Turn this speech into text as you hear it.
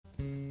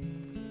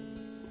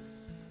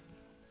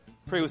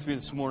Pray with me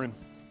this morning.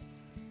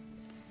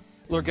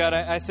 Lord God,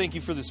 I thank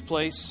you for this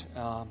place.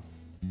 God,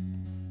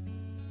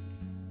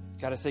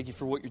 I thank you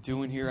for what you're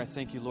doing here. I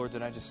thank you, Lord,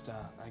 that I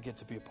get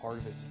to be a part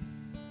of it.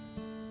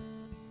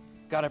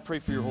 God, I pray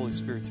for your Holy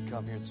Spirit to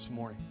come here this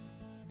morning.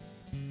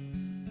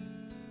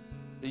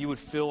 That you would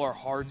fill our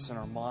hearts and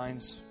our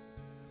minds.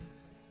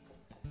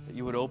 That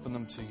you would open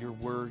them to your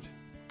word,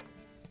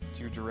 to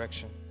your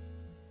direction.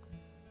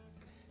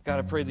 God,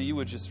 I pray that you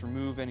would just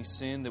remove any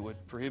sin that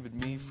would prohibit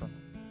me from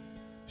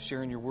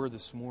sharing your word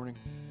this morning.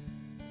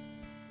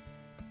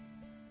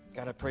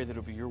 God, I pray that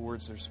it'll be your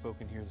words that are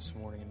spoken here this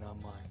morning and not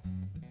mine.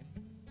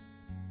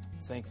 I'm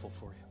thankful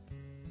for you.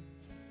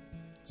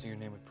 It's in your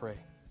name we pray.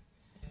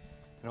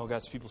 And all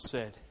God's people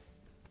said,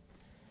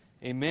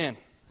 amen.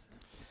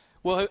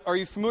 Well, are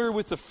you familiar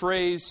with the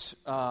phrase,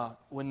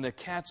 when the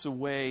cat's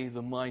away,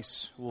 the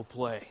mice will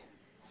play?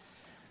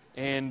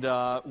 And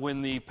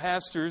when the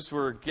pastors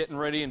were getting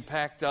ready and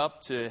packed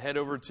up to head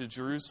over to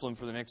Jerusalem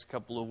for the next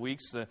couple of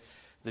weeks,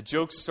 the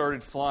jokes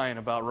started flying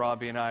about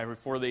Robbie and I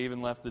before they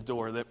even left the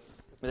door.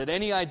 That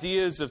any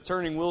ideas of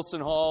turning Wilson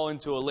Hall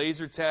into a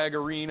laser tag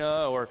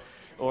arena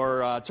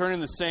or turning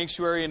the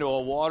sanctuary into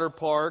a water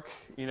park,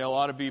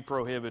 ought to be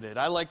prohibited.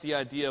 I like the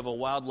idea of a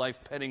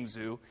wildlife petting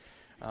zoo,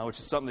 which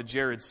is something that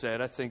Jared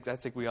said. I think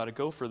we ought to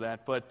go for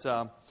that. But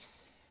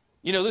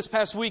this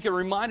past week it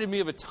reminded me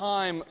of a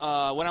time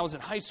when I was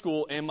in high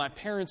school and my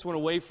parents went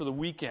away for the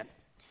weekend.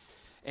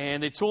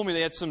 And they told me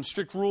they had some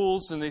strict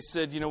rules, and they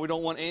said, we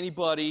don't want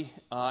anybody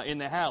in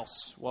the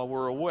house while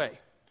we're away.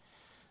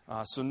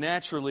 So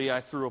naturally,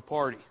 I threw a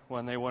party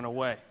when they went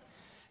away.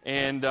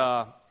 And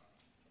I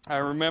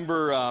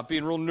remember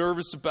being real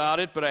nervous about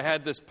it, but I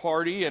had this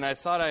party, and I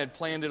thought I had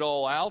planned it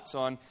all out.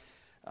 On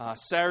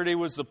Saturday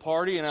was the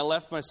party, and I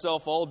left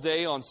myself all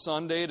day on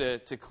Sunday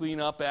to clean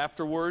up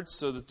afterwards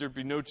so that there'd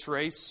be no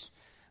trace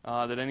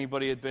that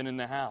anybody had been in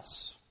the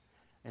house.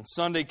 And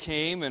Sunday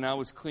came, and I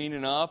was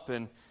cleaning up,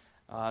 and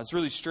it was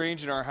really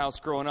strange in our house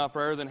growing up.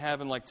 Rather than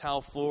having like tile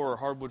floor or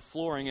hardwood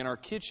flooring, in our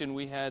kitchen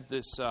we had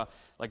this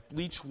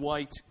bleach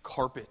white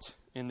carpet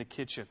in the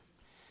kitchen.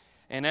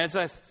 And as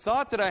I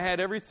thought that I had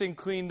everything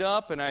cleaned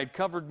up and I had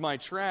covered my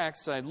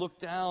tracks, I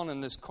looked down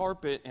on this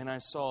carpet and I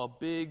saw a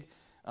big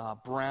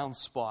brown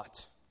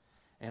spot.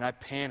 And I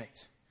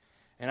panicked.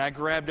 And I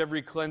grabbed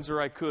every cleanser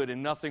I could,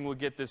 and nothing would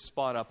get this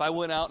spot up. I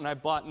went out and I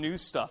bought new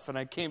stuff, and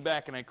I came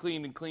back and I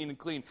cleaned and cleaned and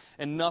cleaned,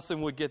 and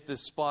nothing would get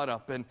this spot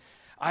up. And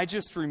I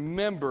just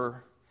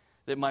remember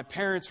that my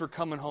parents were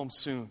coming home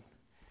soon,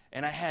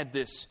 and I had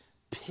this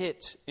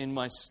pit in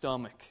my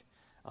stomach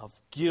of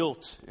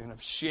guilt and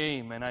of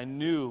shame, and I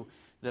knew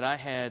that I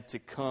had to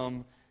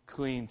come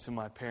clean to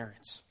my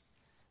parents.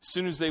 As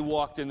soon as they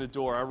walked in the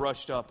door, I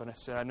rushed up and I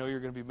said, I know you're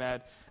going to be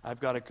mad. I've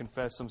got to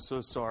confess, I'm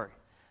so sorry.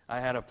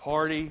 I had a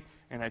party,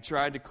 and I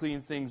tried to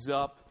clean things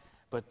up,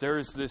 but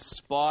there's this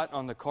spot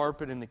on the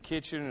carpet in the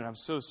kitchen, and I'm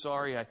so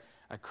sorry I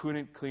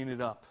couldn't clean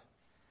it up.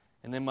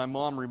 And then my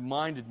mom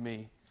reminded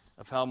me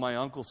of how my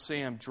Uncle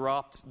Sam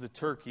dropped the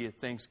turkey at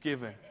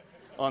Thanksgiving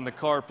on the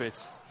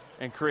carpet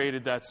and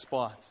created that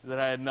spot, that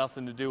I had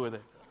nothing to do with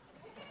it.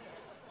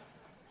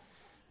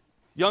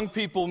 Young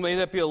people, may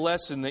that be a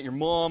lesson that your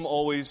mom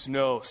always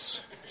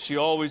knows. She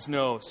always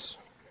knows.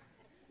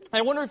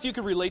 I wonder if you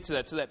could relate to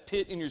that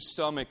pit in your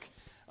stomach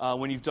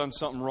when you've done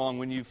something wrong,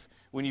 when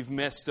you've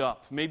messed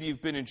up. Maybe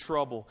you've been in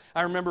trouble.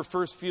 I remember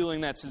first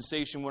feeling that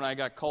sensation when I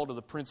got called to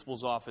the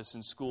principal's office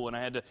in school, and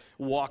I had to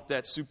walk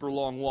that super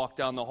long walk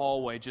down the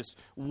hallway just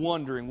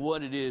wondering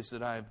what it is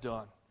that I have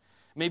done.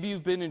 Maybe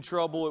you've been in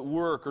trouble at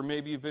work, or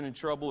maybe you've been in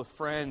trouble with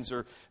friends,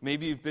 or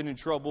maybe you've been in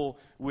trouble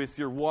with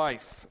your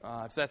wife.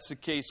 If that's the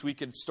case, we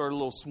could start a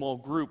little small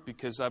group,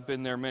 because I've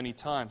been there many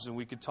times, and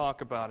we could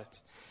talk about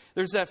it.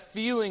 There's that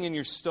feeling in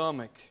your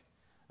stomach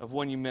of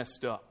when you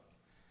messed up.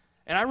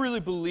 And I really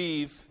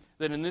believe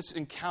that in this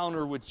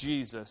encounter with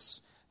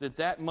Jesus,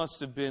 that must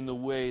have been the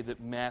way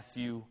that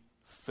Matthew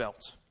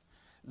felt.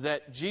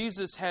 That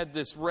Jesus had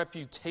this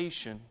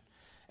reputation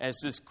as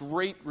this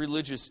great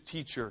religious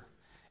teacher,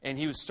 and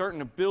he was starting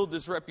to build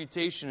this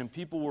reputation, and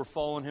people were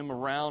following him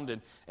around,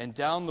 and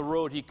down the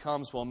road he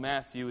comes while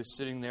Matthew is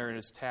sitting there in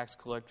his tax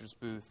collector's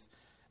booth,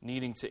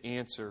 needing to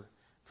answer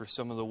for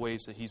some of the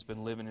ways that he's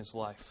been living his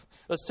life.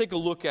 Let's take a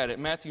look at it.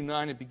 Matthew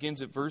 9, it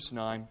begins at verse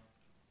 9.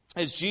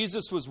 As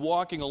Jesus was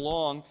walking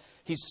along,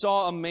 he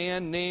saw a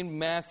man named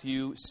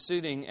Matthew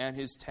sitting at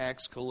his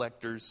tax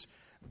collector's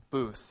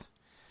booth.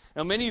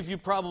 Now, many of you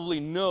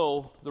probably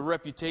know the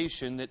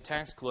reputation that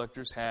tax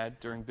collectors had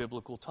during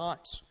biblical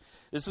times.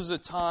 This was a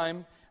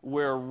time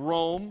where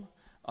Rome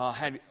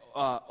had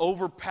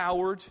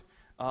overpowered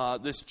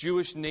this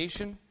Jewish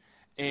nation,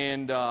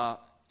 and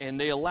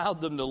they allowed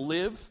them to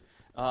live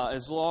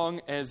as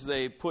long as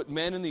they put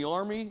men in the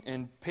army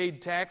and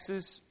paid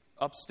taxes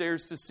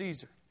upstairs to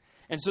Caesar.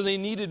 And so they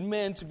needed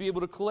men to be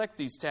able to collect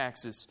these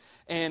taxes.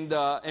 And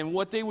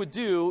what they would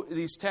do,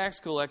 these tax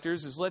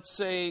collectors, is let's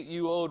say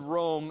you owed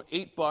Rome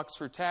 $8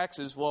 for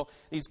taxes. Well,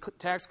 these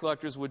tax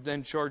collectors would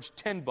then charge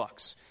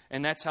 $10.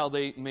 And that's how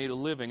they made a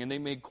living. And they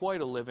made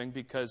quite a living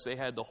because they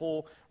had the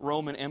whole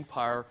Roman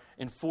Empire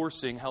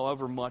enforcing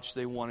however much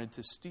they wanted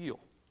to steal.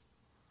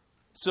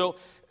 So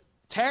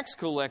tax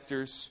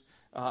collectors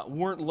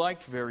weren't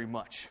liked very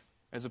much,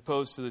 as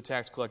opposed to the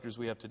tax collectors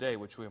we have today,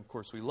 which of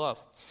course we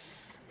love.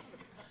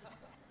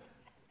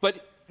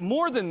 But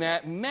more than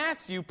that,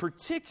 Matthew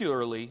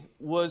particularly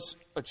was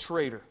a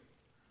traitor,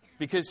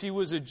 because he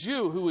was a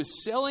Jew who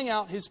was selling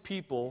out his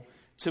people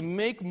to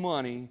make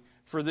money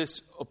for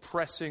this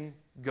oppressing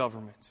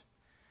government.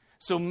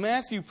 So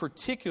Matthew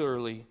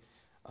particularly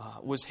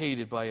was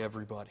hated by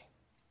everybody.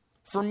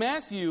 For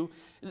Matthew,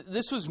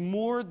 this was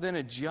more than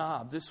a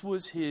job. This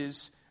was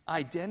his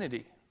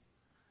identity.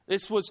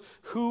 This was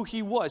who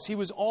he was. He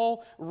was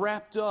all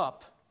wrapped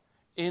up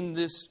in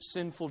this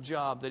sinful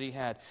job that he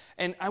had.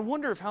 And I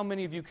wonder if how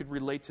many of you could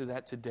relate to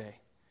that today,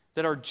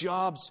 that our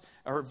jobs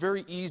are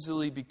very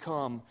easily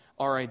become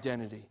our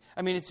identity.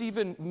 I mean, it's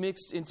even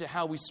mixed into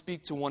how we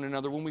speak to one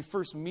another. When we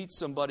first meet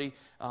somebody,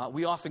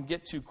 we often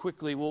get to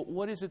quickly, well,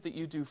 what is it that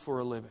you do for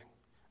a living?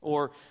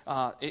 Or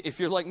if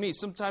you're like me,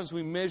 sometimes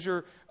we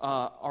measure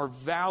our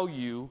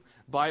value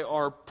by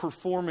our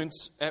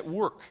performance at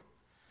work.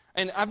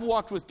 And I've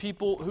walked with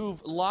people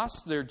who've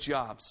lost their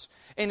jobs.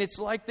 And it's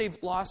like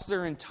they've lost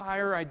their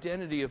entire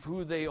identity of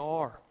who they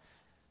are,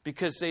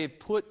 because they've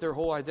put their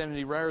whole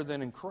identity, rather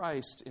than in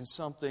Christ, in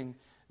something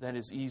that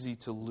is easy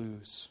to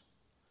lose.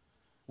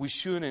 We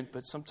shouldn't,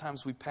 but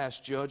sometimes we pass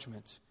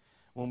judgment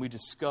when we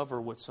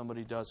discover what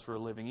somebody does for a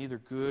living, either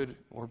good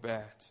or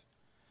bad.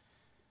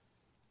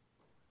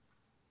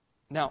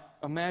 Now,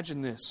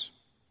 imagine this,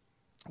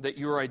 that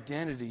your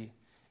identity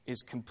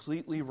is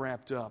completely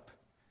wrapped up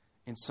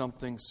in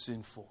something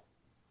sinful,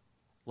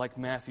 like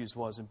Matthew's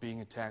was in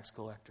being a tax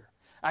collector.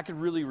 I could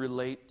really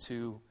relate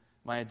to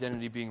my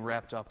identity being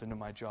wrapped up into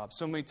my job.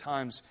 So many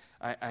times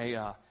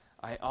I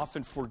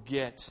often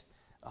forget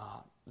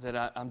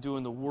that I'm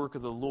doing the work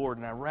of the Lord,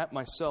 and I wrap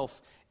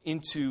myself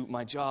into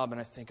my job, and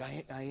I think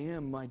I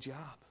am my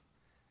job.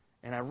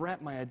 And I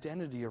wrap my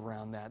identity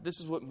around that. This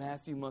is what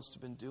Matthew must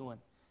have been doing.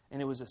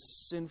 And it was a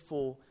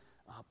sinful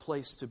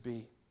place to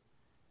be.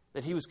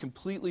 That he was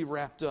completely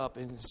wrapped up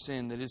in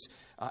sin. That his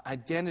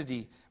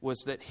identity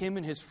was that him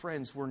and his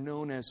friends were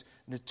known as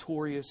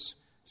notorious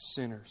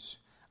sinners.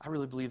 I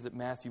really believe that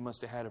Matthew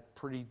must have had a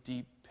pretty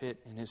deep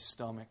pit in his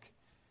stomach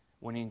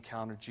when he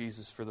encountered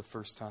Jesus for the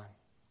first time.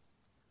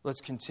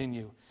 Let's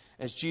continue.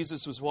 As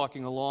Jesus was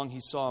walking along, he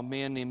saw a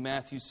man named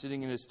Matthew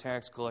sitting in his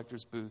tax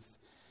collector's booth.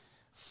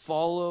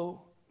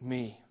 "Follow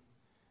me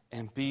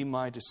and be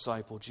my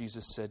disciple,"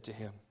 Jesus said to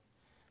him.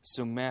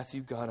 So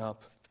Matthew got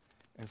up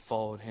and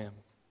followed him.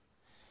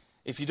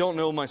 If you don't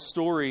know my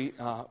story,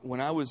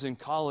 when I was in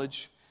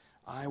college,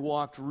 I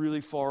walked really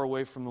far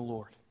away from the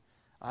Lord.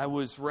 I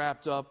was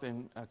wrapped up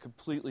in a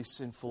completely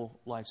sinful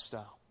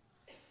lifestyle.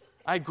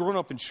 I had grown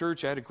up in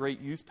church. I had a great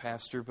youth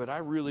pastor, but I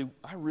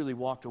really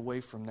walked away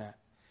from that.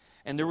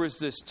 And there was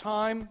this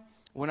time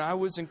when I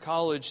was in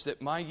college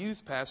that my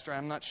youth pastor,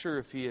 I'm not sure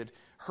if he had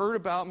heard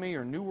about me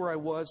or knew where I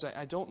was.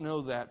 I don't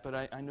know that,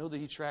 but I know that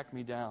he tracked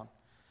me down.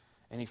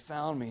 And he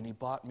found me and he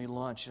bought me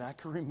lunch. And I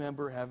can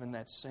remember having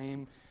that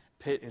same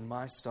pit in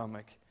my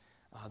stomach.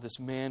 This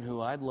man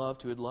who I'd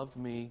loved, who had loved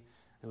me,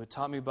 who had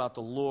taught me about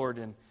the Lord,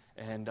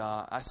 and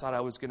I thought I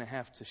was going to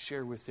have to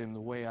share with him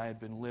the way I had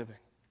been living.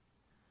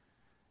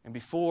 And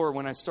before,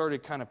 when I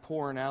started kind of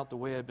pouring out the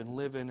way I'd been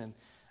living, and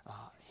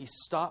he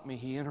stopped me,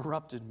 he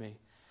interrupted me.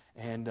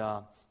 And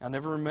I'll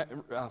never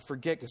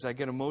forget, because I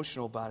get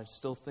emotional about it,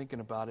 still thinking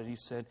about it. He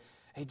said,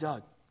 "Hey,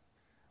 Doug,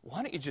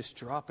 why don't you just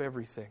drop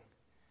everything?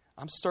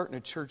 I'm starting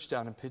a church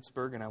down in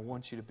Pittsburgh, and I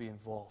want you to be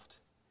involved."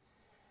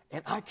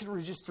 And I can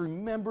just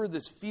remember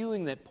this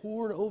feeling that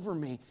poured over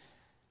me.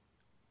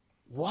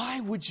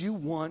 Why would you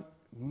want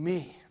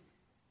me?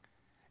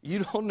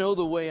 You don't know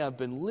the way I've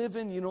been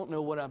living. You don't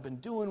know what I've been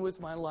doing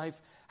with my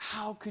life.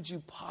 How could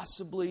you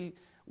possibly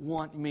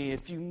want me?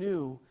 If you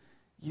knew,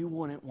 you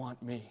wouldn't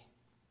want me.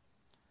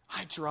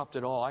 I dropped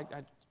it all. I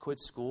quit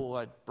school.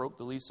 I broke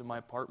the lease of my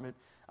apartment.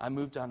 I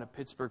moved down to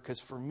Pittsburgh because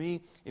for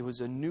me, it was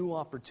a new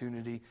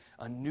opportunity,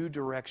 a new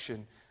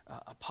direction,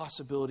 a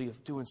possibility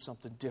of doing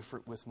something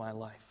different with my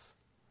life.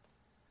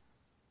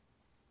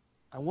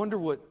 I wonder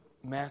what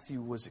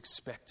Matthew was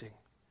expecting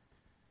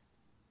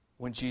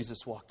when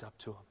Jesus walked up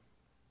to him.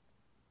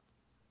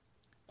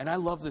 And I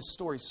love this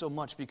story so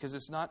much because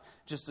it's not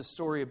just a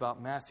story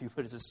about Matthew,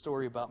 but it's a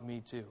story about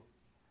me too.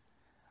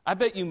 I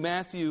bet you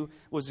Matthew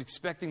was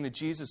expecting that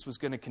Jesus was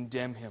going to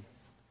condemn him,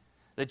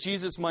 that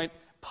Jesus might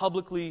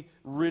publicly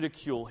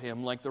ridicule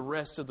him like the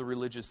rest of the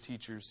religious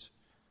teachers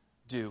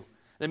do.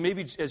 That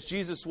maybe as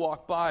Jesus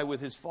walked by with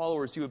his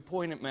followers, he would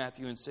point at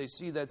Matthew and say,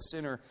 "See that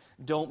sinner,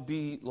 don't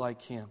be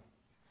like him."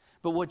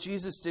 But what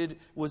Jesus did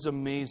was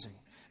amazing.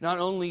 Not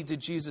only did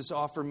Jesus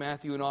offer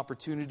Matthew an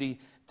opportunity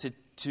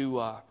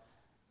to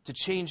to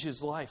change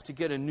his life, to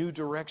get a new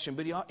direction.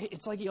 But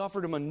it's like he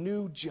offered him a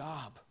new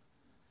job.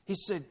 He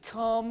said,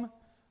 come,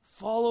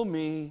 follow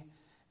me,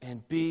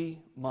 and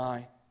be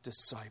my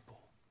disciple.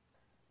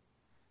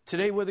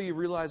 Today, whether you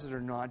realize it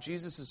or not,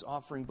 Jesus is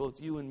offering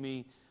both you and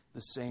me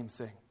the same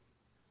thing.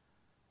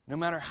 No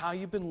matter how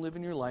you've been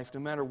living your life, no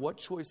matter what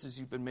choices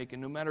you've been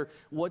making, no matter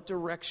what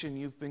direction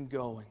you've been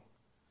going,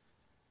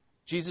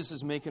 Jesus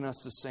is making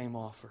us the same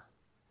offer.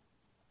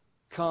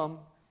 Come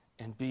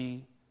and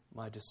be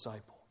my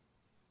disciple.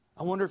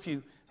 I wonder if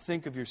you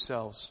think of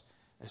yourselves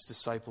as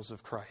disciples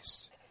of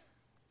Christ.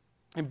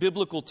 In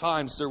biblical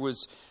times, there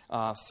was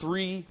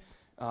three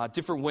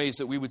different ways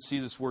that we would see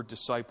this word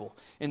disciple.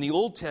 In the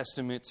Old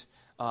Testament,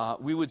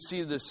 we would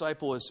see the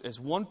disciple as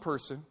one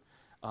person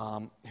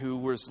who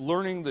was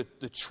learning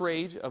the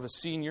trade of a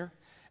senior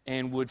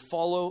and would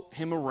follow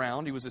him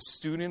around. He was a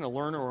student, a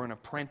learner, or an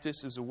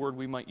apprentice is a word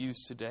we might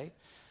use today.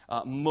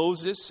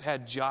 Moses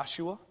had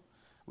Joshua.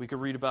 We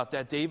could read about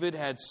that. David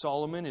had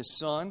Solomon, his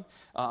son.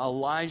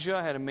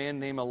 Elijah had a man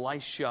named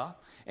Elisha.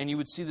 And you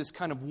would see this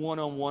kind of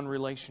one-on-one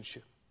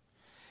relationship.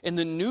 In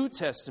the New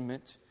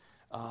Testament,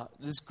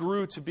 this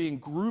grew to being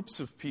groups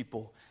of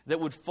people that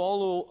would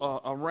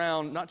follow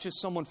around not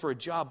just someone for a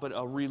job, but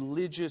a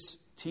religious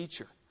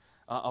teacher,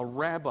 a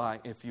rabbi,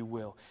 if you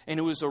will. And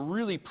it was a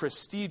really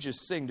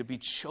prestigious thing to be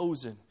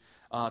chosen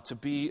to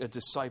be a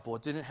disciple.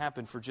 It didn't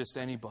happen for just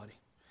anybody.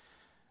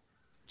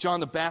 John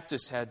the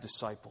Baptist had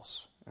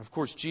disciples. And of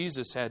course,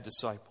 Jesus had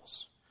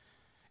disciples.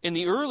 In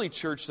the early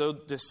church, though,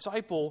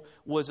 disciple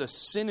was a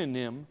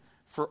synonym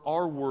for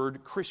our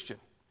word Christian,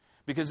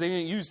 because they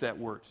didn't use that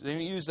word. They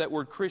didn't use that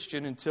word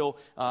Christian until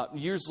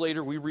years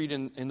later. We read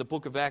in the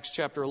book of Acts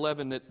chapter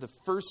 11 that the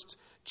first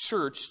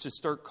church to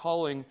start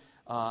calling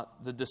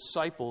the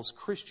disciples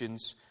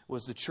Christians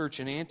was the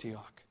church in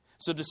Antioch.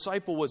 So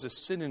disciple was a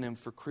synonym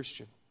for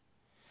Christian.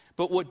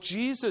 But what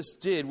Jesus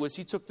did was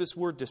he took this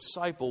word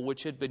disciple,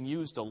 which had been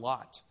used a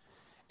lot,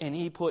 and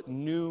he put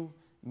new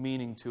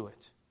meaning to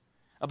it.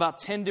 About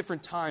 10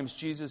 different times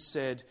Jesus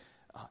said,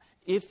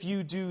 if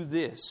you do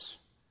this,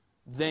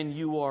 then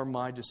you are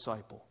my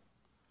disciple.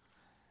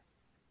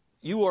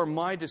 You are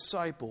my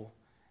disciple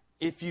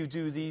if you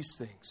do these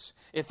things.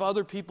 If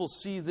other people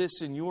see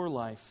this in your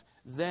life,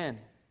 then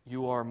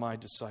you are my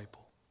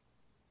disciple.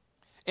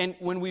 And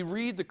when we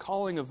read the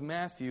calling of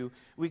Matthew,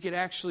 we could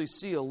actually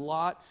see a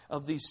lot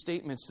of these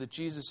statements that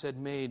Jesus had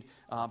made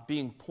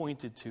being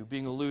pointed to,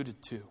 being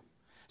alluded to.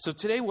 So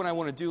today what I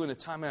want to do in the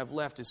time I have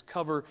left is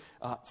cover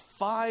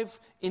 5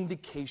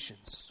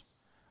 indications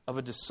of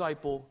a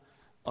disciple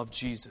of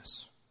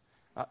Jesus.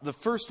 The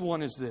first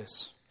one is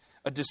this.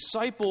 A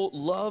disciple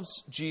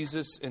loves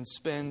Jesus and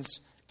spends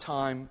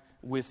time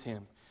with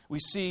him. We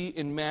see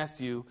in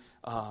Matthew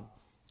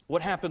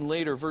what happened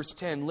later, verse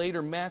 10.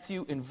 Later,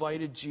 Matthew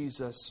invited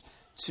Jesus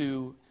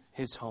to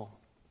his home.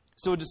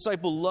 So a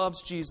disciple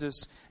loves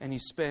Jesus and he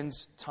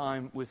spends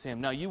time with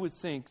him. Now, you would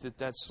think that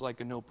that's like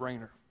a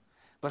no-brainer.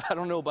 But I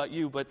don't know about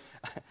you, but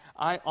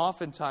I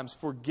oftentimes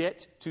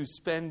forget to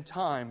spend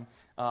time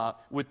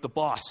with the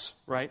boss,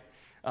 right?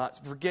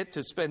 Forget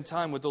to spend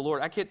time with the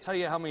Lord. I can't tell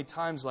you how many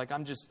times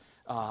I'm just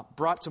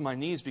brought to my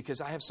knees because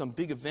I have some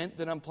big event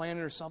that I'm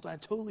planning or something. I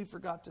totally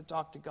forgot to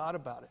talk to God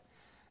about it.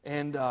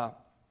 And I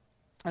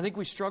think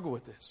we struggle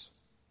with this.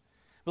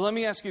 But let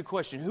me ask you a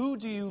question. Who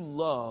do you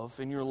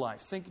love in your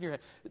life? Think in your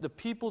head. The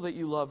people that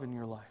you love in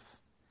your life.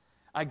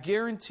 I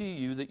guarantee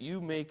you that you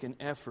make an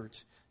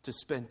effort to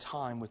spend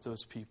time with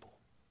those people.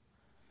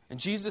 And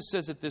Jesus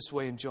says it this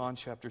way in John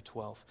chapter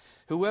 12.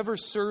 Whoever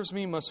serves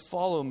me must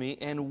follow me,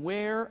 and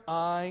where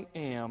I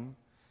am,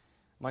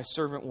 my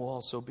servant will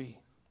also be.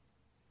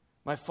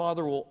 My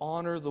Father will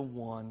honor the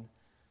one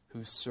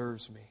who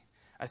serves me.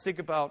 I think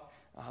about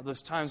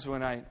those times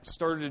when I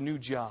started a new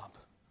job.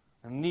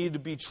 I needed to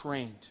be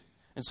trained.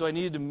 And so I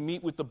needed to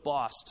meet with the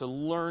boss to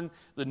learn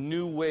the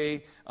new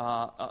way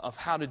of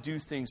how to do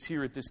things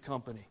here at this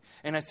company.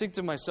 And I think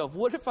to myself,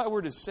 what if I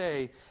were to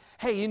say,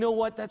 hey, you know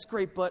what, that's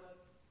great, but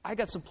I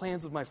got some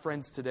plans with my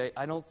friends today.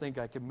 I don't think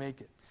I can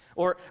make it.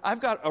 Or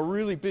I've got a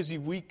really busy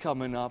week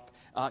coming up.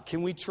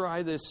 Can we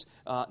try this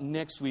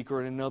next week or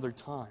at another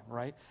time,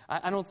 right?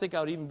 I don't think I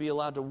would even be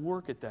allowed to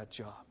work at that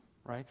job,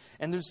 right?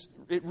 And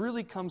it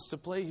really comes to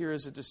play here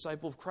as a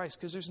disciple of Christ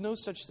because there's no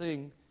such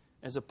thing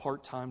as a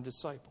part-time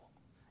disciple.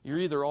 You're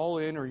either all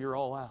in or you're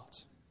all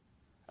out.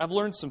 I've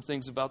learned some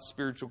things about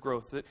spiritual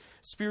growth. That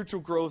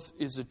spiritual growth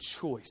is a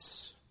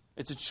choice.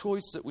 It's a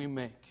choice that we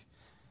make.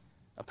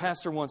 A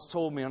pastor once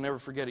told me, I'll never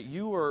forget it,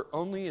 you are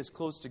only as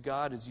close to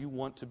God as you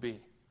want to be,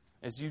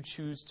 as you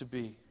choose to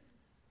be.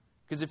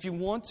 Because if you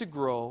want to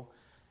grow,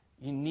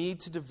 you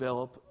need to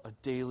develop a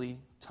daily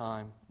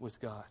time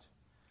with God.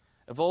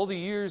 Of all the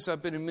years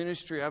I've been in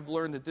ministry, I've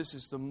learned that this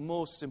is the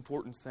most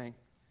important thing.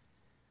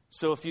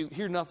 So if you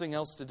hear nothing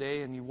else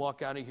today and you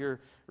walk out of here,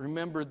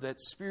 remember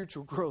that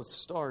spiritual growth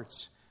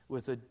starts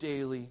with a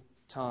daily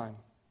time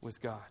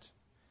with God.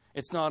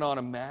 It's not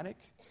automatic.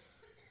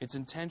 It's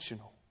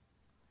intentional.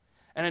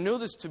 And I know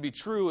this to be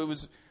true. It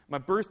was my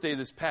birthday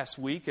this past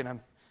week, and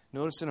I'm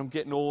noticing I'm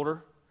getting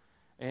older.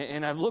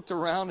 And I've looked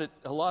around at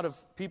a lot of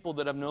people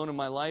that I've known in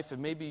my life,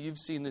 and maybe you've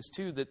seen this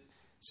too, that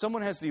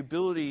someone has the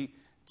ability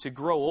to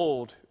grow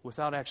old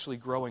without actually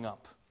growing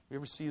up. You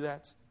ever see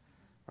that?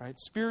 Right?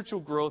 Spiritual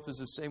growth is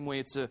the same way.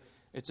 It's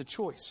a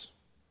choice.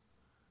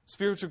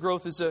 Spiritual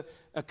growth is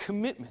a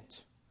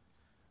commitment.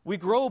 We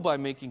grow by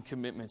making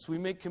commitments. We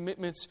make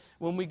commitments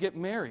when we get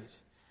married.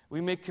 We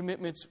make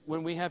commitments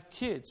when we have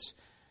kids.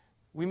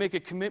 We make a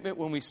commitment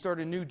when we start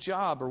a new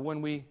job or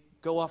when we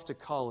go off to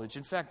college.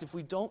 In fact, if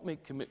we don't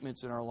make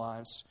commitments in our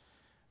lives,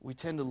 we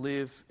tend to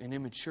live in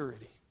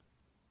immaturity.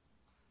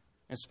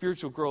 And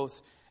spiritual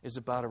growth is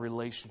about a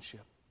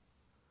relationship.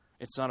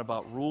 It's not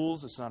about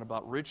rules. It's not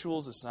about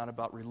rituals. It's not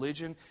about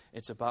religion.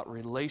 It's about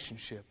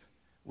relationship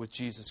with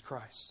Jesus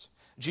Christ.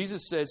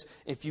 Jesus says,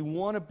 if you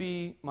want to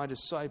be my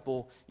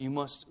disciple, you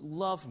must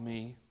love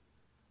me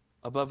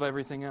above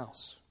everything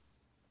else.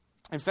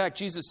 In fact,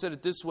 Jesus said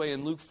it this way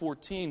in Luke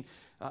 14,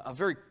 a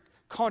very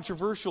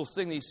controversial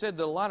thing that he said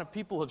that a lot of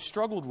people have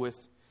struggled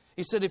with.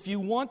 He said, if you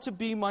want to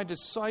be my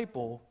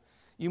disciple,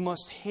 you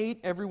must hate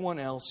everyone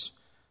else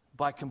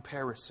by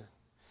comparison.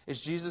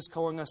 Is Jesus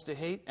calling us to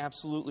hate?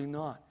 Absolutely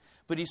not.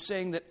 But he's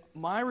saying that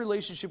my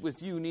relationship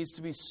with you needs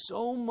to be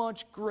so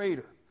much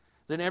greater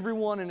than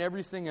everyone and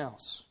everything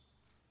else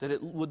that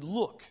it would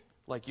look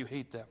like you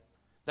hate them.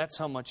 That's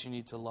how much you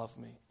need to love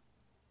me.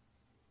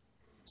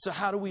 So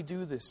how do we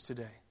do this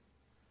today?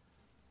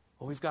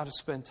 Well, we've got to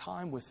spend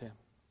time with Him.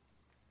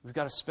 We've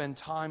got to spend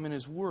time in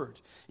His Word.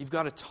 You've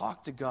got to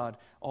talk to God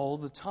all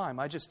the time.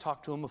 I just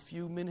talked to Him a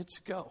few minutes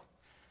ago.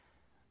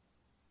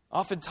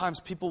 Oftentimes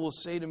people will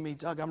say to me,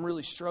 Doug, I'm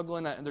really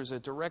struggling. There's a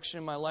direction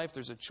in my life.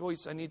 There's a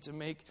choice I need to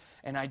make.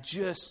 And I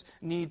just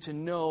need to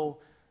know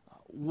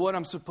what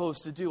I'm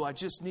supposed to do. I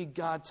just need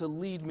God to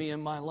lead me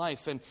in my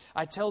life. And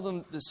I tell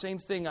them the same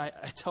thing I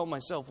tell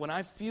myself. When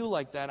I feel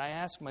like that, I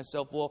ask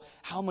myself, well,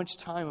 how much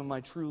time am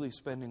I truly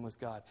spending with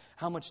God?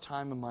 How much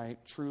time am I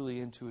truly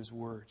into His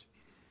Word?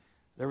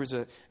 There was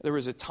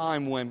a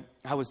time when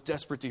I was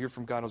desperate to hear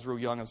from God. I was real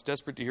young. I was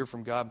desperate to hear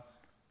from God.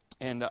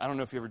 And I don't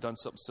know if you've ever done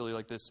something silly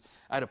like this.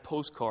 I had a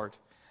postcard,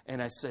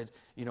 and I said,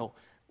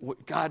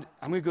 God,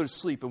 I'm going to go to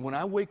sleep. And when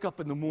I wake up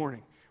in the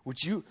morning,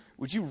 would you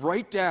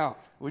write down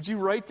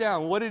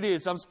what it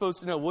is I'm supposed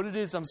to know, what it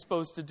is I'm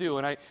supposed to do?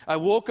 And I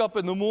woke up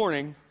in the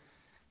morning,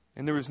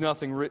 and there was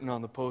nothing written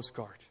on the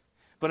postcard.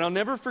 But I'll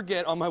never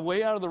forget, on my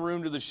way out of the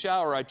room to the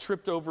shower, I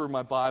tripped over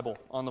my Bible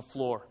on the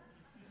floor.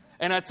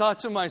 And I thought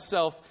to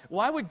myself,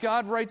 why would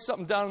God write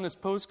something down on this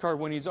postcard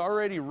when He's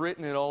already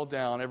written it all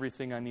down,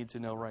 everything I need to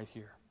know right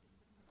here?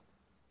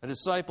 A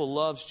disciple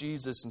loves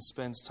Jesus and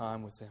spends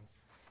time with Him.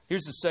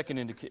 Here's the second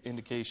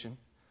indication.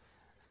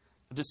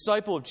 A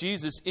disciple of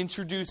Jesus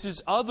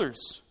introduces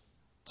others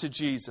to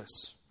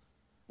Jesus.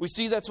 We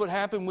see that's what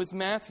happened with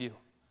Matthew.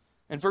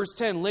 In verse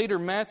 10, later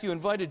Matthew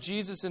invited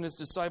Jesus and His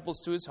disciples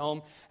to his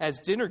home as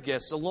dinner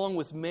guests, along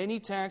with many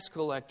tax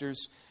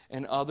collectors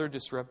and other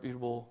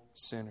disreputable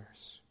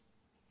sinners.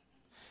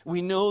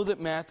 We know that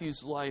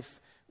Matthew's life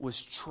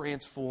was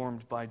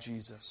transformed by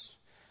Jesus.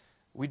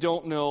 We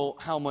don't know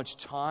how much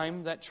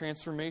time that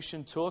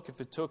transformation took, if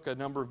it took a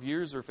number of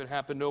years or if it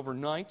happened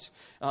overnight.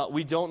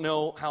 We don't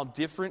know how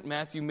different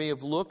Matthew may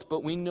have looked,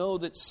 but we know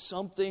that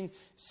something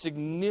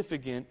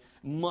significant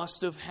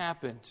must have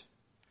happened.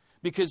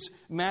 Because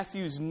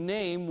Matthew's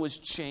name was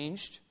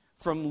changed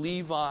from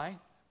Levi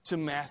to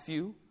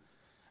Matthew.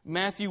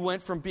 Matthew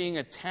went from being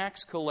a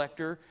tax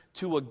collector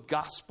to a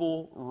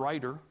gospel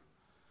writer.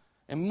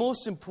 And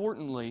most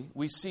importantly,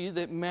 we see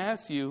that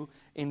Matthew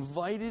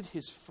invited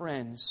his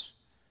friends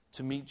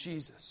to meet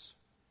Jesus.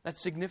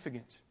 That's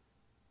significant.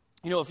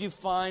 If you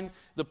find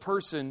the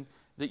person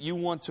that you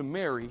want to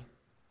marry,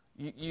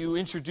 you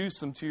introduce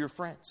them to your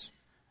friends.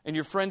 And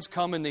your friends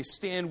come and they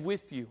stand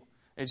with you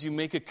as you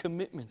make a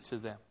commitment to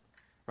them.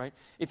 Right?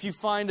 If you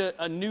find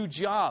a new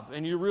job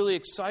and you're really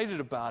excited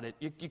about it,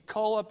 you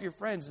call up your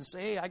friends and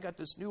say, hey, I got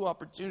this new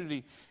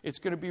opportunity. It's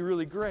going to be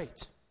really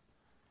great.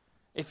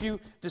 If you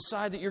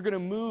decide that you're going to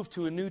move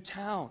to a new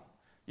town,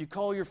 you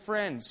call your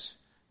friends,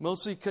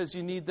 mostly because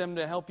you need them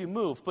to help you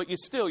move. But you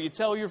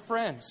tell your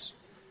friends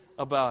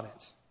about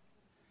it.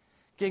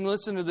 Gang,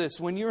 listen to this.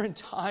 When your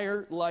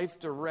entire life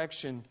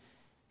direction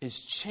is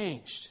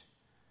changed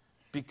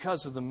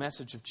because of the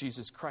message of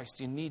Jesus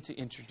Christ, you need to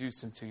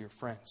introduce Him to your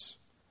friends.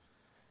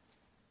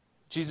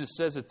 Jesus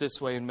says it this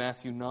way in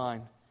Matthew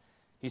 9.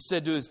 He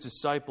said to His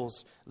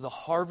disciples, the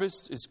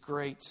harvest is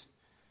great,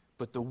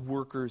 but the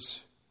workers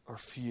are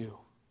few.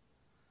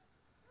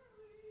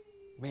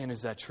 Man,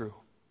 is that true?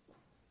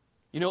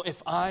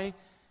 If I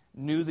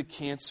knew the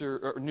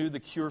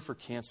cure for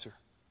cancer,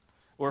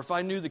 or if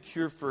I knew the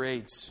cure for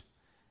AIDS,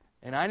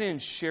 and I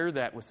didn't share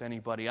that with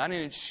anybody, I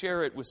didn't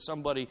share it with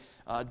somebody,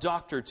 a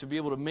doctor, to be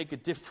able to make a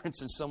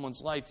difference in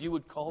someone's life, you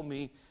would call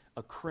me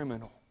a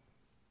criminal.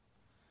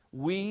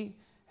 We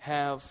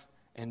have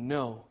and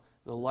know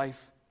the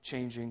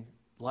life-changing,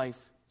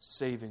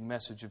 life-saving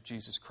message of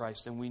Jesus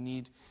Christ, and we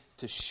need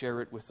to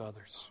share it with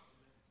others.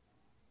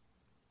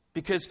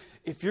 Because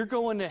if you're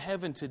going to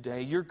heaven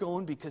today, you're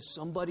going because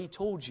somebody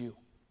told you.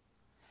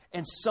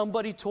 And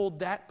somebody told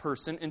that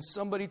person, and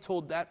somebody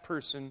told that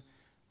person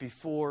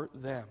before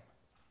them.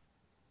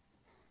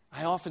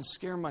 I often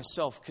scare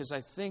myself because I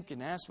think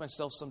and ask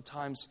myself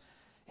sometimes,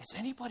 is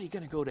anybody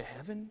going to go to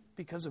heaven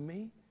because of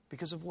me?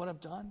 Because of what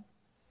I've done?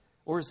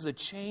 Or is the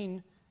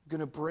chain going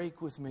to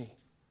break with me?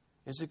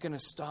 Is it going to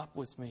stop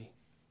with me?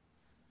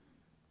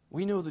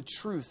 We know the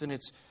truth, and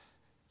it's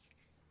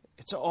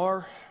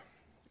our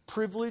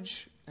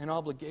privilege and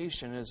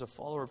obligation as a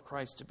follower of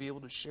Christ to be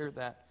able to share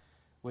that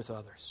with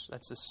others.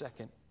 That's the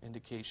second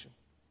indication.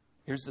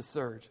 Here's the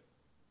third.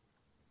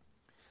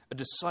 A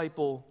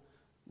disciple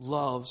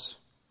loves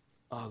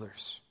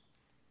others.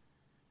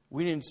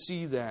 We didn't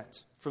see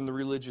that from the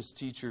religious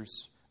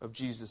teachers of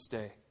Jesus'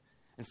 day.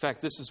 In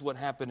fact, this is what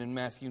happened in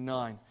Matthew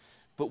 9.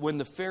 But when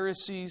the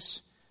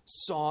Pharisees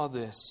saw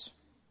this,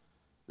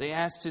 they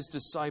asked his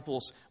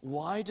disciples,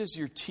 "Why does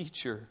your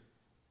teacher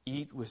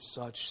eat with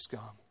such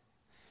scum?"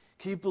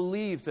 Can you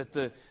believe that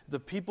the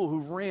people who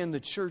ran the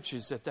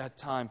churches at that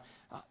time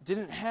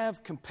didn't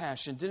have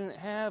compassion, didn't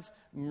have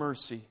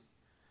mercy,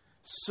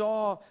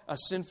 saw a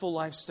sinful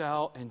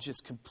lifestyle and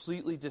just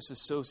completely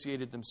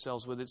disassociated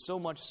themselves with it, so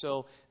much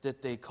so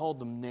that they called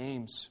them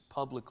names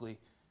publicly,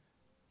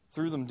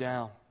 threw them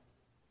down?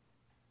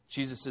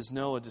 Jesus says,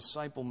 no, a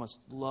disciple must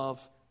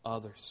love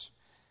others.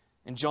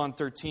 In John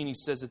 13, he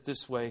says it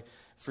this way,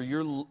 "For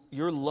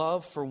your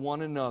love for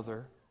one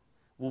another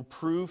will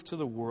prove to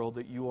the world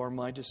that you are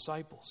my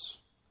disciples."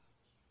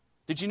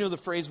 Did you know the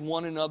phrase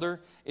 "one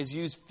another" is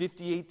used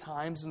 58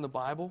 times in the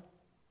Bible?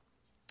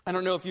 I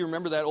don't know if you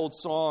remember that old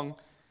song.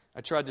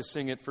 I tried to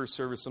sing it first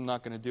service. I'm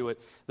not going to do it.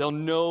 "They'll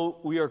know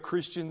we are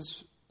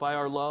Christians by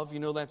our love." You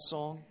know that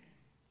song?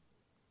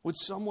 Would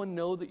someone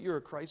know that you're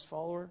a Christ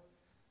follower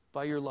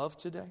by your love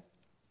today?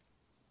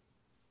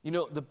 You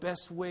know, the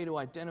best way to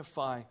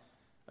identify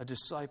a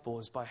disciple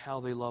is by how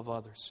they love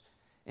others.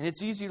 And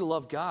it's easy to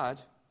love God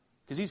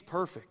because He's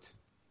perfect.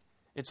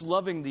 It's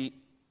loving the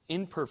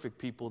imperfect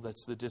people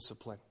that's the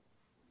discipline.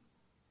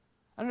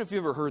 I don't know if you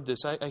ever heard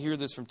this. I hear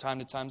this from time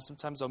to time.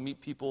 Sometimes I'll meet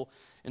people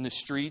in the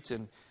street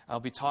and I'll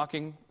be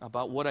talking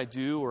about what I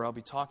do, or I'll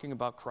be talking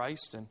about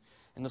Christ, and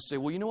they'll say,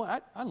 "Well, you know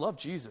what? I love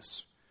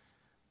Jesus,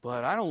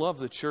 but I don't love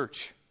the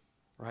church,"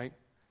 right?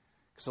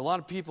 Because a lot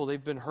of people,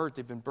 they've been hurt,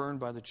 they've been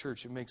burned by the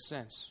church. It makes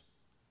sense.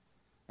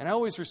 And I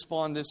always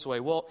respond this way: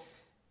 well,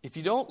 if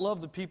you don't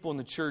love the people in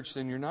the church,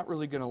 then you're not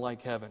really going to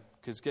like heaven,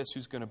 because guess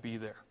who's going to be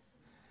there?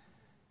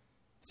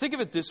 Think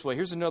of it this way.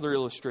 Here's another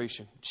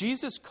illustration.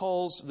 Jesus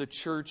calls the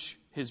church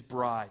His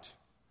bride.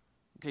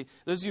 Okay,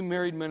 those of you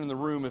married men in the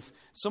room, if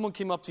someone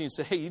came up to you and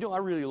said, "Hey, you know, I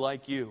really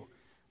like you,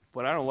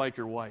 but I don't like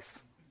your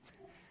wife."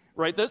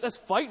 Right? That's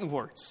fighting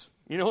words.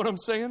 You know what I'm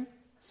saying?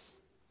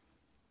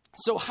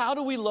 So how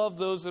do we love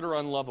those that are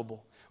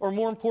unlovable? Or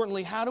more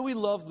importantly, how do we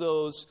love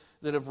those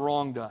that have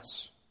wronged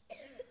us?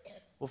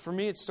 Well, for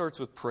me, it starts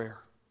with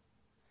prayer.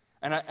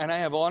 And I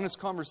have honest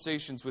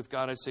conversations with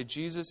God. I say,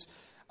 "Jesus,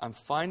 I'm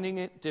finding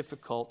it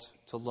difficult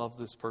to love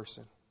this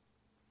person,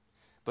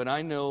 but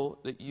I know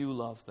that you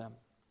love them.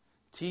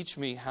 Teach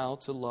me how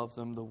to love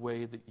them the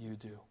way that you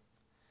do."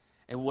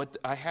 And what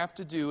I have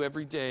to do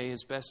every day,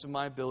 as best of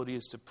my ability,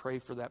 is to pray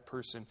for that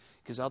person.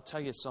 Because I'll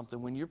tell you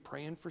something, when you're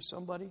praying for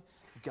somebody,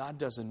 God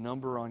does a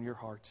number on your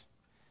heart.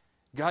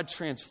 God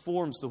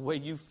transforms the way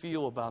you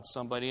feel about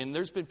somebody. And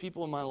there's been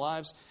people in my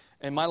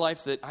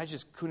life that I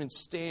just couldn't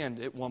stand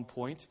at one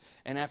point.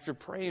 And after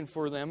praying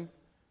for them,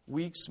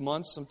 weeks,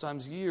 months,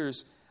 sometimes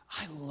years,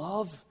 I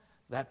love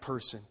that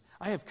person.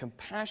 I have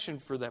compassion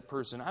for that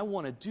person. I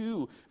want to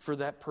do for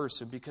that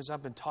person because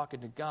I've been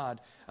talking to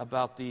God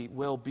about the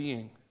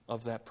well-being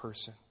of that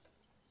person.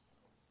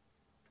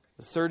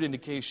 The third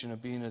indication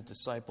of being a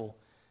disciple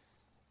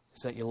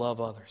is that you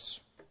love others.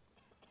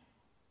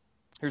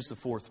 Here's the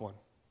fourth one.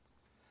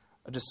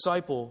 A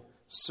disciple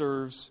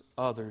serves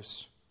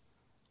others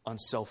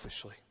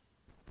unselfishly.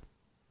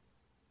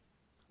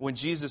 When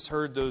Jesus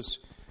heard those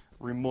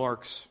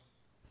remarks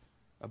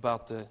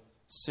about the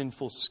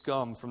sinful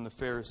scum from the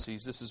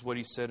Pharisees, this is what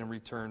He said in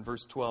return.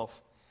 Verse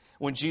 12.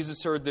 When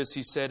Jesus heard this,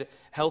 He said,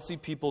 "Healthy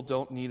people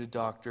don't need a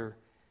doctor,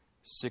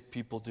 sick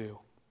people do."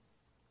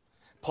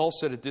 Paul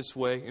said it this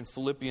way in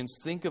Philippians: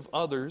 "Think of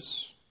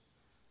others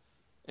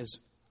as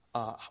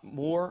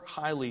more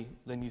highly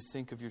than you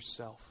think of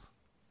yourself."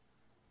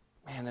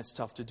 Man, that's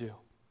tough to do,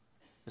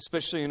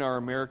 especially in our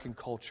American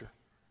culture,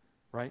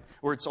 right?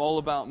 Where it's all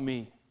about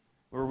me,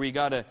 where we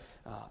got to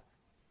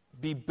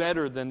be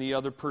better than the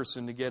other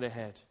person to get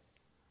ahead,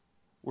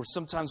 where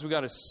sometimes we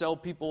got to sell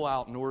people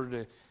out in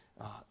order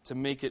to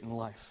make it in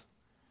life.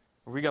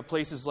 Where we got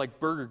places like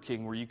Burger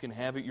King where you can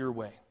have it your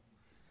way,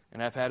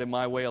 and I've had it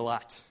my way a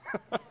lot.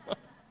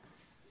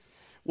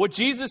 What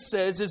Jesus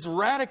says is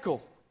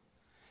radical.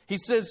 He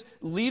says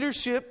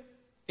leadership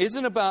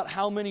isn't about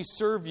how many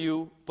serve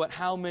you, but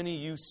how many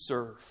you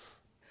serve.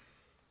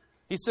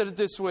 He said it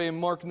this way in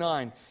Mark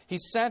 9. He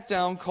sat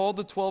down, called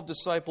the 12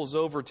 disciples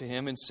over to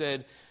Him, and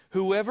said,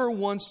 "Whoever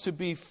wants to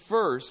be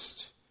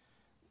first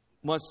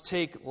must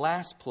take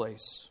last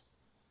place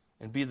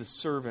and be the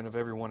servant of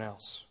everyone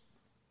else."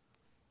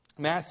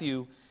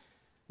 Matthew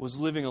was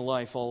living a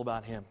life all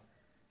about him.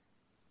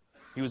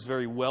 He was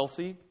very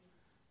wealthy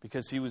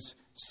because he was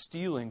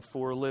stealing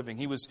for a living.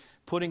 He was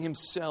putting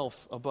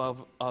himself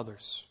above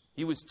others.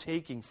 He was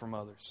taking from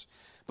others.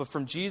 But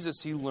from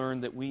Jesus, he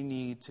learned that we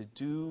need to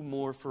do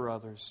more for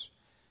others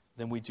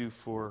than we do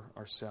for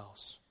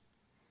ourselves.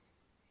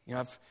 You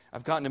know,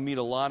 I've gotten to meet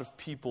a lot of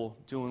people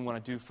doing what I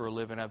do for a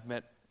living. I've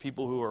met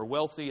people who are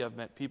wealthy. I've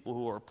met people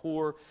who are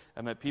poor.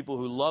 I've met people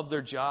who love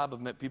their job.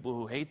 I've met people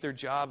who hate their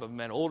job. I've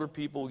met older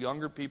people,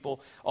 younger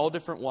people, all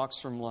different walks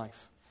from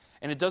life.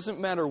 And it doesn't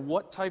matter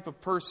what type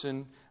of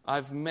person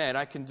I've met,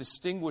 I can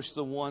distinguish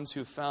the ones who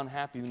have found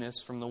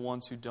happiness from the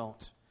ones who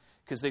don't.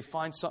 Because they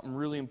find something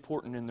really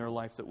important in their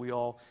life that we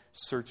all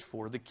search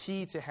for. The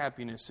key to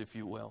happiness, if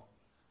you will.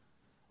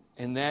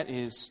 And that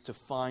is to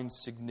find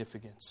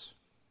significance.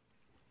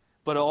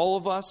 But all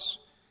of us,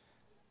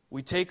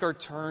 we take our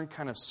turn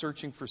kind of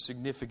searching for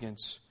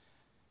significance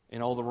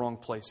in all the wrong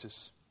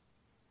places.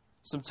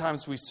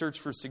 Sometimes we search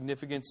for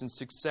significance in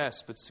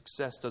success, but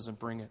success doesn't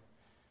bring it.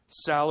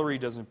 Salary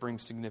doesn't bring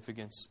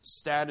significance.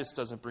 Status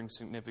doesn't bring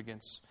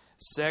significance.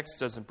 Sex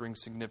doesn't bring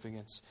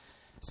significance.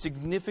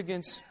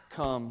 Significance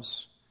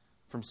comes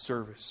from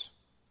service,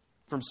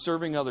 from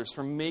serving others,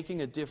 from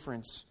making a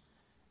difference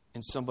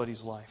in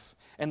somebody's life.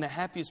 And the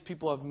happiest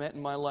people I've met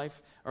in my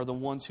life are the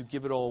ones who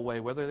give it all away,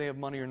 whether they have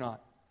money or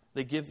not.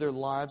 They give their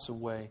lives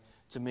away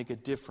to make a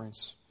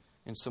difference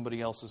in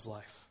somebody else's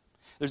life.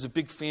 There's a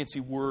big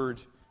fancy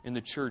word in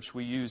the church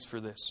we use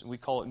for this, and we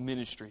call it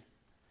ministry.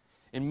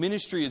 And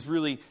ministry is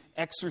really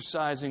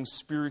exercising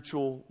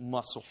spiritual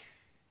muscle,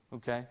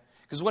 okay?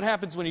 Because what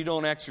happens when you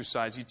don't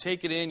exercise? You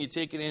take it in, you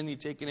take it in, you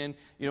take it in,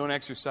 you don't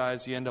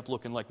exercise, you end up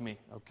looking like me,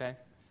 okay?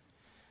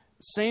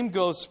 Same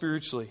goes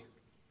spiritually.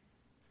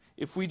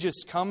 If we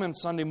just come on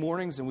Sunday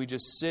mornings and we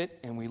just sit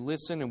and we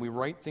listen and we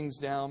write things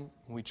down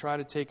and we try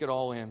to take it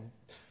all in,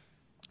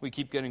 we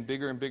keep getting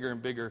bigger and bigger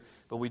and bigger,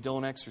 but we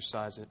don't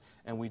exercise it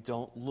and we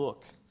don't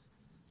look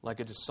like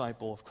a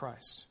disciple of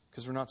Christ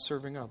because we're not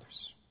serving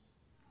others.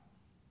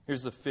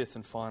 Here's the fifth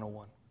and final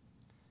one.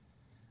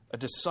 A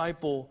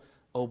disciple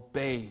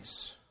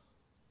obeys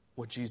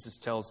what Jesus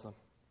tells them.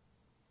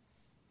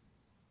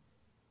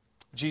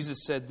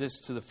 Jesus said this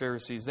to the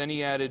Pharisees. Then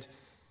he added,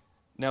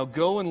 "Now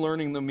go and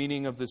learning the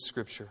meaning of this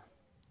scripture.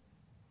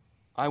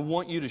 I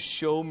want you to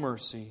show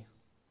mercy,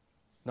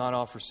 not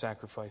offer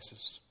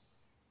sacrifices."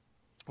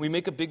 We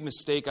make a big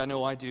mistake, I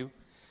know I do.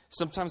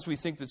 Sometimes we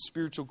think that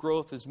spiritual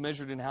growth is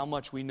measured in how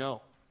much we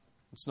know.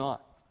 It's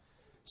not.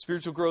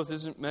 Spiritual growth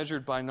isn't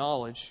measured by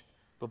knowledge,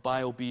 but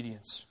by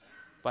obedience,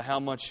 by how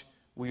much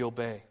we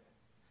obey.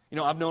 You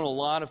know, I've known a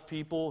lot of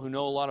people who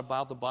know a lot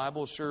about the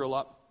Bible, sure, a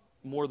lot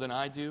more than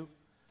I do,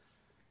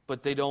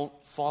 but they don't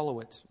follow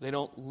it. They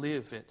don't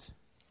live it.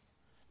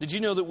 Did you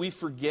know that we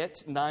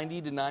forget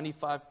 90 to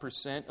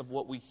 95% of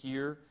what we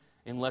hear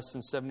in less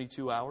than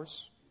 72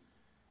 hours?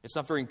 It's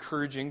not very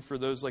encouraging for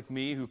those like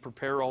me who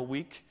prepare all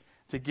week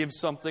to give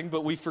something,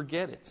 but we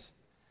forget it.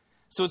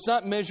 So it's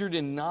not measured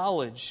in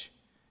knowledge,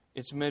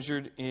 it's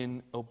measured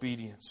in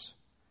obedience.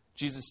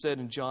 Jesus said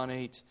in John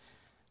 8,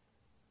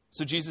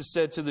 so Jesus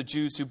said to the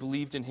Jews who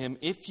believed in him,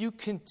 "If you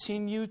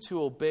continue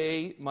to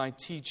obey my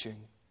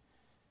teaching,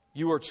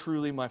 you are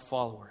truly my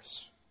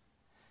followers.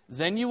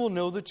 Then you will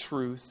know the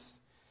truth,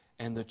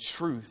 and the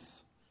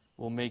truth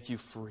will make you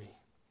free."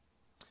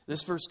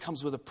 This verse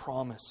comes with a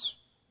promise.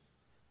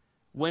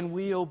 When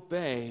we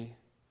obey,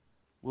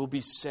 we'll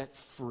be set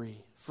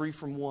free. Free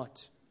from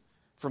what?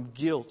 From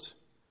guilt,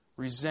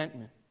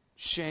 resentment,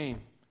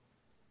 shame,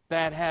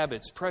 bad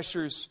habits,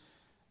 pressures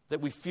that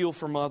we feel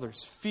from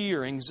others,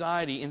 fear,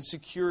 anxiety,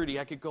 insecurity.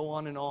 I could go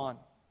on and on.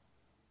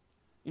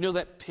 You know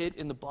that pit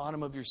in the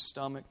bottom of your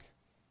stomach?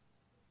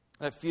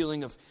 That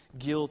feeling of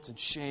guilt and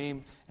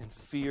shame and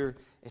fear,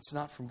 it's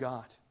not from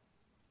God.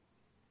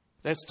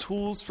 That's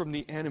tools from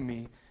the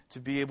enemy to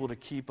be able to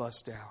keep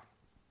us down.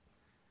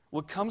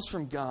 What comes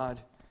from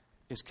God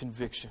is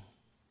conviction.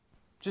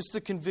 Just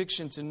the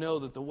conviction to know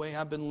that the way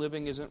I've been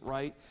living isn't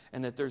right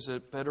and that there's a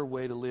better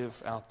way to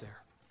live out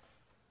there.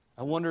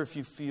 I wonder if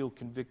you feel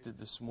convicted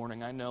this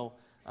morning. I know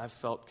I've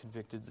felt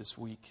convicted this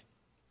week.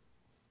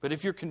 But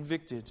if you're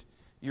convicted,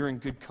 you're in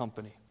good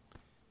company.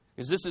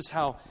 Because this is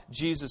how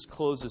Jesus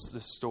closes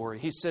this story.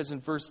 He says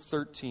in verse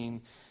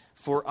 13,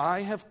 "For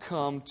I have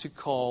come to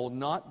call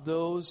not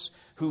those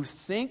who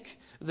think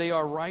they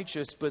are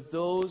righteous, but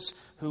those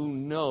who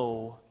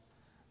know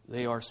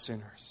they are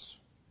sinners."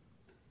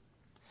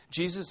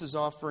 Jesus is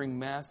offering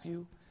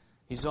Matthew,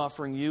 he's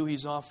offering you,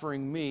 he's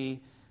offering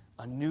me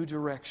a new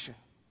direction,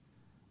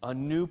 a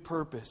new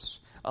purpose,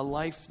 a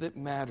life that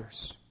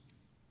matters.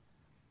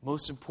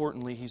 Most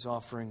importantly, he's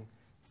offering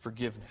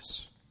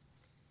forgiveness.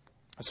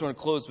 I just want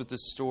to close with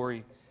this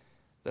story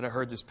that I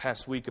heard this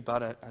past week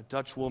about a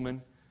Dutch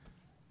woman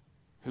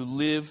who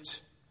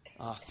lived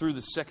through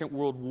the Second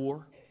World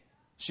War.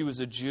 She was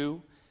a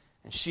Jew,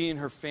 and she and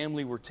her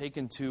family were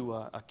taken to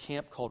a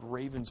camp called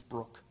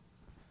Ravensbrück.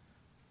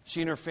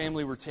 She and her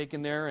family were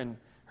taken there, and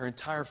her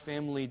entire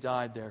family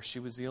died there. She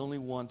was the only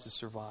one to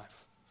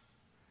survive.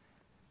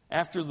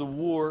 After the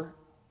war,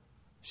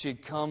 She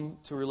had come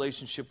to a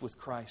relationship with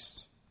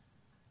Christ,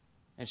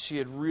 and she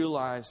had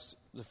realized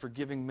the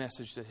forgiving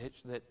message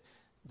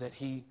that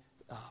He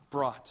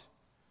brought.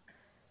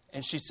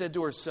 And she said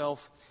to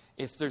herself,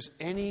 if there's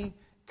any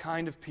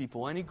kind of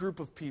people, any group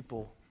of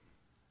people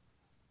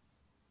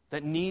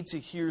that need to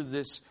hear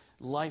this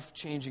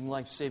life-changing,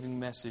 life-saving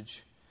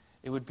message,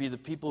 it would be the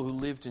people who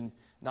lived in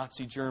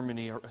Nazi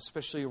Germany, or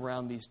especially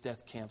around these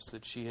death camps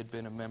that she had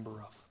been a member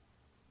of.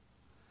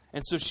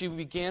 And so she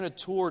began a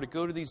tour to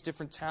go to these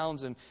different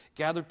towns and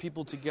gather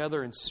people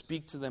together and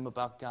speak to them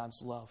about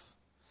God's love.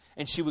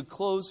 And she would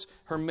close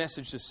her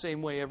message the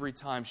same way every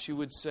time. She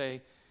would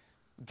say,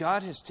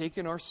 God has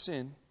taken our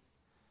sin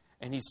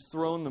and He's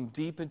thrown them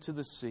deep into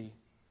the sea,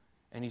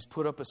 and He's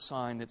put up a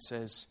sign that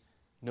says,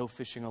 no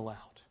fishing allowed.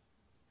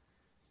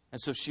 And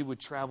so she would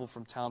travel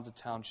from town to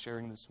town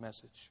sharing this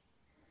message.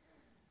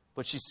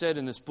 But she said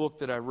in this book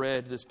that I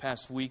read this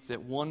past week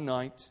that one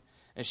night,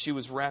 as she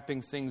was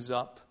wrapping things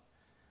up,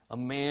 a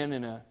man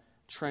in a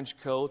trench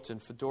coat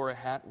and fedora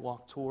hat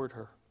walked toward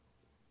her.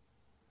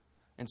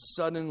 And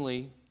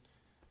suddenly,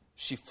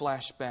 she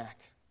flashed back,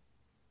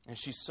 and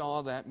she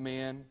saw that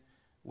man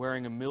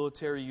wearing a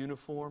military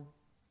uniform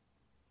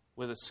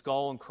with a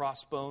skull and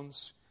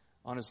crossbones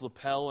on his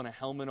lapel and a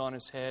helmet on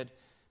his head,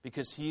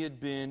 because he had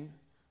been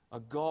a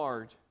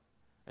guard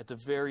at the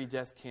very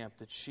death camp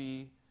that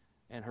she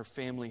and her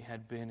family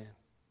had been in.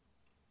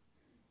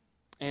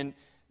 And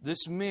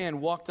this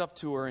man walked up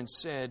to her and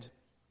said,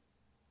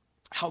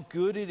 how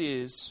good it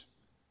is,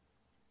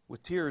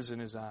 with tears in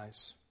his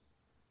eyes,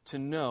 to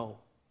know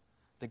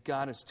that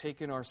God has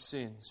taken our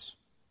sins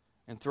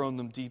and thrown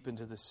them deep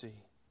into the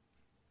sea.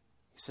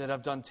 He said,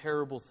 I've done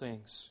terrible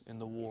things in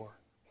the war,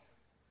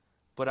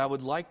 but I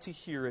would like to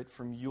hear it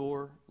from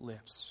your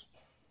lips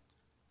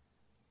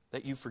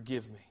that you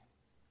forgive me.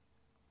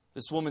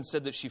 This woman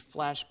said that she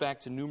flashed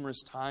back to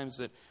numerous times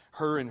that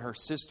her and her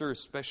sister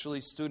especially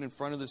stood in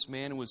front of this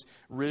man and was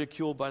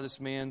ridiculed by this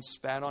man,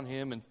 spat on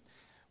him, and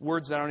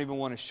words that I don't even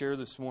want to share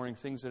this morning,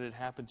 things that had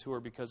happened to her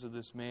because of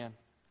this man.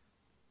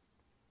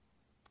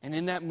 And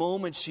in that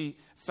moment, she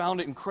found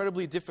it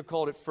incredibly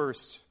difficult at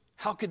first.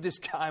 How could this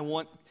guy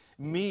want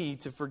me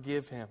to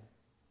forgive him?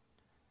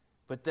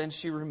 But then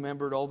she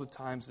remembered all the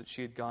times that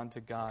she had gone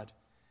to God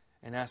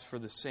and asked for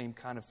the same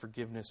kind of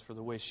forgiveness for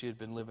the way she had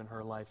been living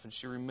her life. And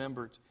she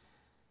remembered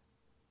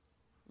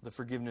the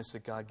forgiveness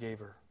that God gave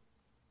her.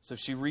 So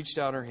she reached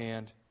out her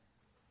hand,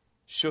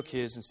 shook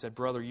his, and said,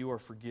 brother, you are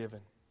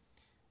forgiven.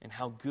 And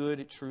how good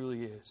it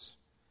truly is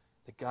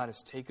that God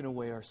has taken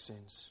away our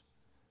sins,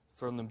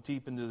 thrown them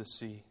deep into the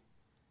sea,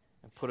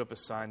 and put up a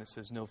sign that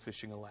says no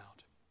fishing allowed.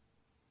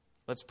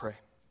 Let's pray.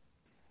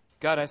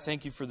 God, I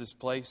thank you for this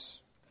place.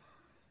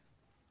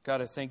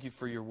 God, I thank you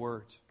for your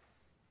word.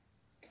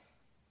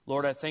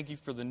 Lord, I thank you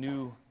for the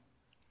new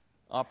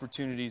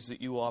opportunities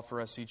that you offer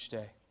us each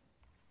day.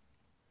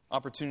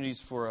 Opportunities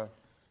for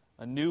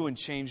a new and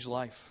changed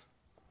life,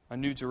 a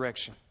new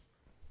direction.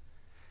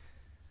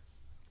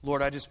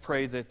 Lord, I just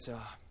pray that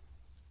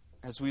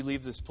as we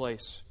leave this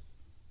place,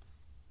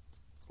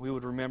 we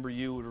would remember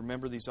you, would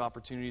remember these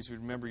opportunities, we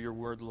would remember your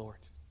word, Lord.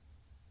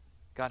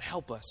 God,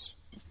 help us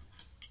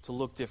to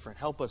look different.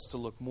 Help us to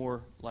look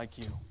more like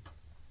you.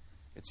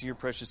 It's in your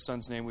precious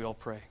Son's name we all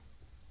pray.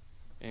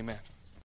 Amen.